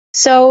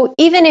 So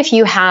even if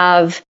you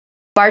have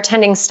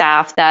bartending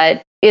staff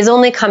that is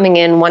only coming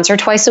in once or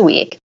twice a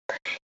week,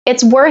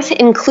 it's worth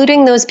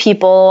including those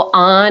people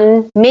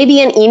on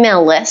maybe an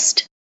email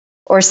list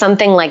or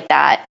something like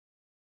that.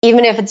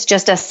 Even if it's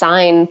just a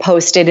sign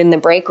posted in the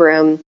break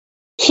room,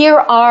 here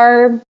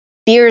are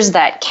beers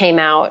that came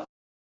out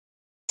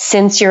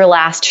since your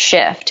last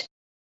shift.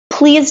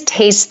 Please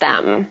taste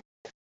them.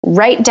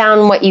 Write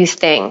down what you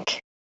think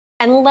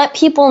and let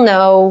people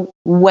know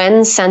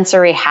when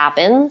sensory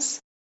happens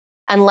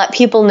and let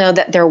people know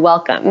that they're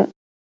welcome.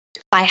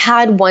 I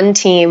had one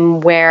team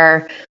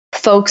where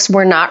folks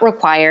were not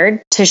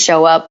required to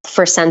show up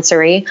for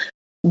sensory,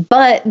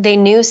 but they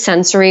knew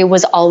sensory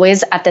was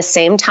always at the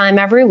same time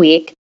every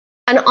week.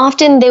 And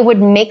often they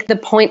would make the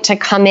point to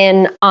come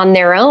in on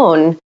their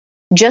own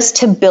just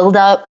to build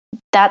up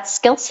that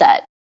skill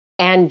set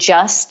and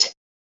just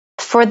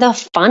for the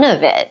fun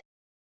of it.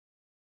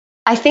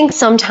 I think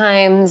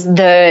sometimes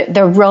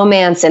the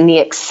romance and the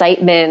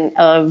excitement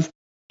of,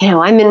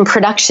 I'm in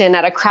production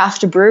at a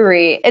craft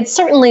brewery, it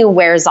certainly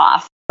wears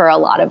off for a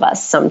lot of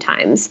us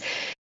sometimes.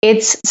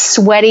 It's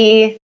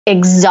sweaty,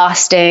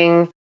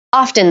 exhausting,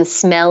 often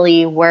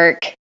smelly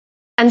work,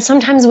 and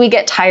sometimes we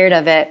get tired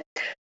of it.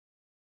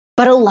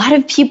 But a lot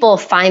of people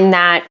find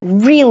that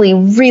really,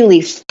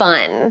 really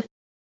fun.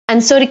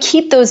 And so to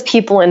keep those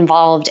people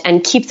involved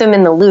and keep them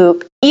in the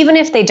loop, even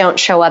if they don't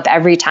show up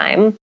every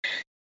time,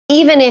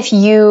 even if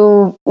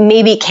you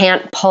maybe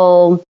can't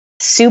pull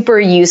super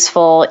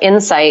useful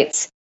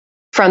insights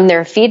from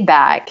their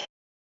feedback,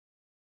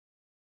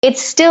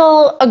 it's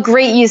still a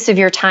great use of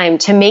your time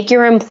to make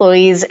your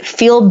employees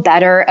feel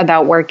better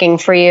about working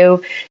for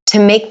you, to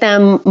make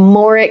them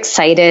more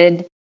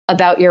excited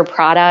about your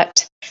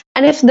product.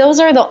 And if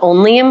those are the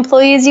only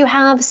employees you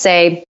have,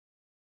 say,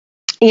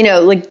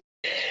 like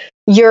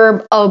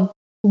you're a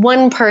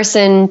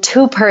 1-person,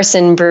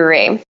 2-person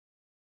brewery,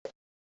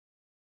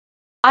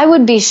 I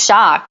would be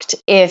shocked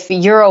if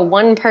you're a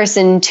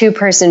 1-person,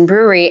 2-person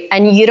brewery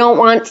and you don't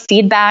want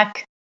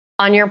feedback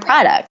on your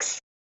products.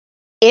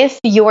 If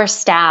your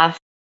staff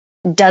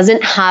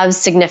doesn't have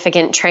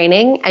significant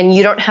training and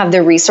you don't have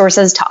the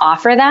resources to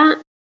offer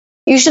that,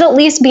 you should at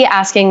least be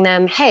asking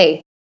them,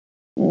 hey,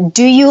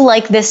 do you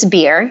like this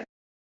beer?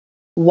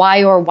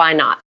 Why or why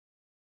not?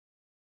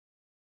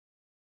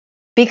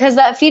 Because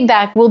that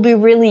feedback will be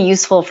really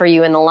useful for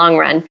you in the long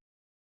run.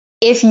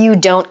 If you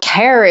don't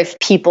care if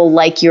people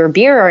like your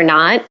beer or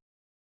not,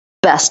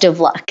 best of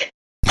luck.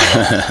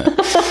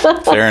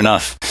 Fair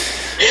enough.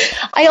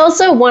 I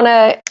also want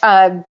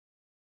to,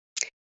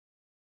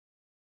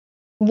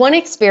 one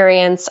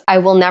experience I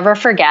will never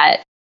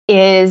forget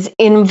is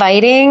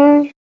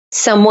inviting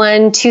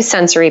someone to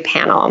Sensory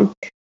Panel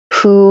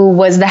who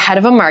was the head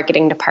of a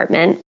marketing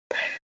department.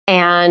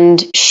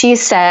 And she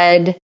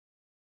said,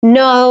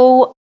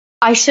 no,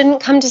 I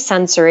shouldn't come to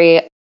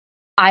Sensory.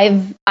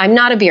 I'm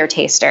not a beer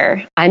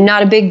taster. I'm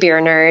not a big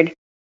beer nerd.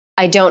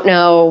 I don't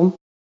know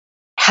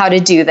how to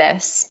do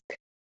this.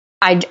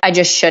 I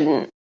just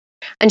shouldn't.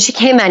 And she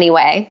came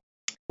anyway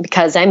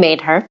because I made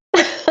her.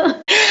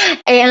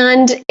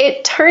 And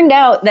it turned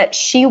out that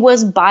she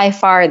was by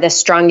far the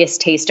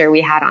strongest taster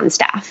we had on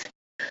staff.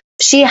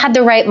 She had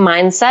the right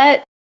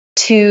mindset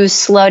to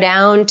slow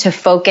down, to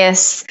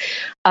focus,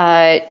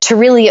 to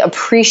really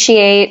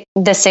appreciate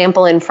the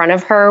sample in front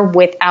of her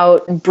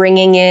without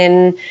bringing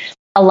in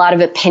a lot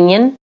of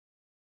opinion.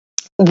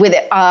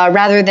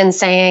 Rather than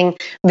saying,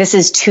 this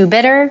is too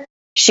bitter,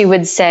 she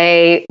would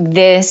say,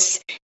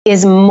 this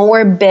is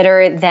more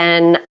bitter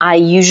than I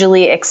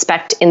usually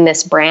expect in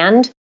this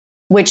brand,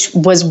 which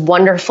was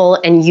wonderful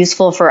and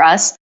useful for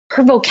us.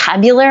 Her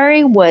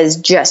vocabulary was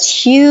just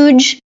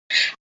huge.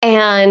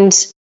 And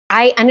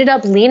I ended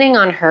up leaning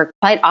on her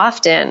quite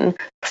often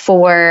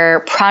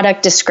for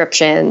product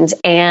descriptions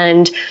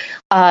and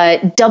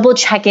double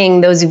checking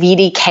those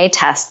VDK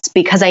tests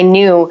because I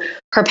knew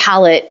her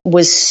palate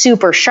was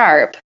super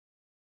sharp.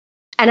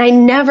 And I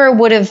never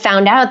would have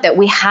found out that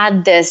we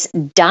had this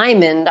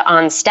diamond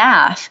on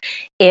staff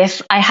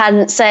if I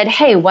hadn't said,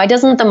 hey, why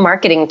doesn't the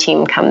marketing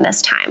team come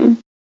this time?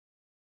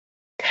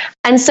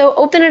 And so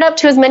open it up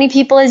to as many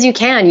people as you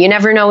can. You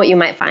never know what you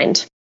might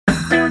find.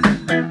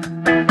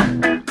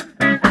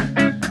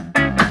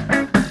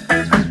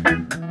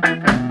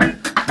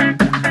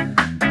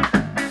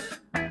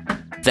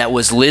 That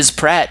was Liz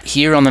Pratt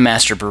here on the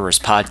Master Brewers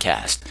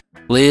podcast.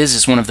 Liz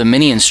is one of the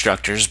many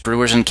instructors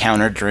brewers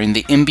encountered during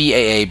the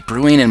MBAA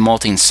Brewing and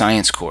Malting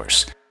Science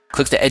course.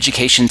 Click the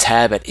Education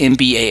tab at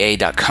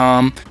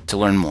mbaa.com to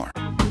learn more.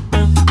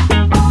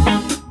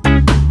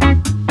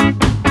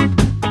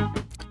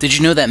 Did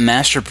you know that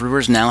Master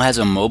Brewers now has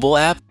a mobile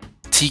app?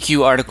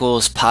 TQ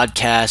articles,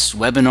 podcasts,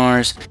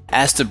 webinars,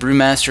 Ask the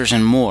Brewmasters,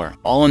 and more,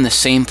 all in the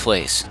same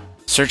place.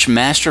 Search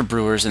Master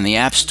Brewers in the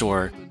App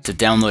Store to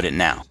download it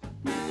now.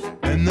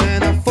 And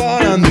then I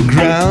fall on the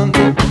ground,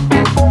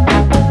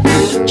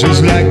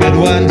 just like that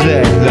one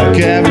day, like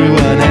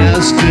everyone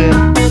else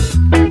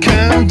did.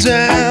 Count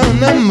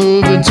down, I'm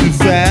moving too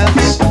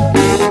fast,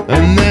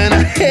 and then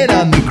I hit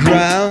on the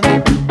ground,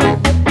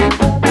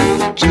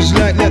 just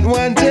like that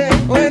one day.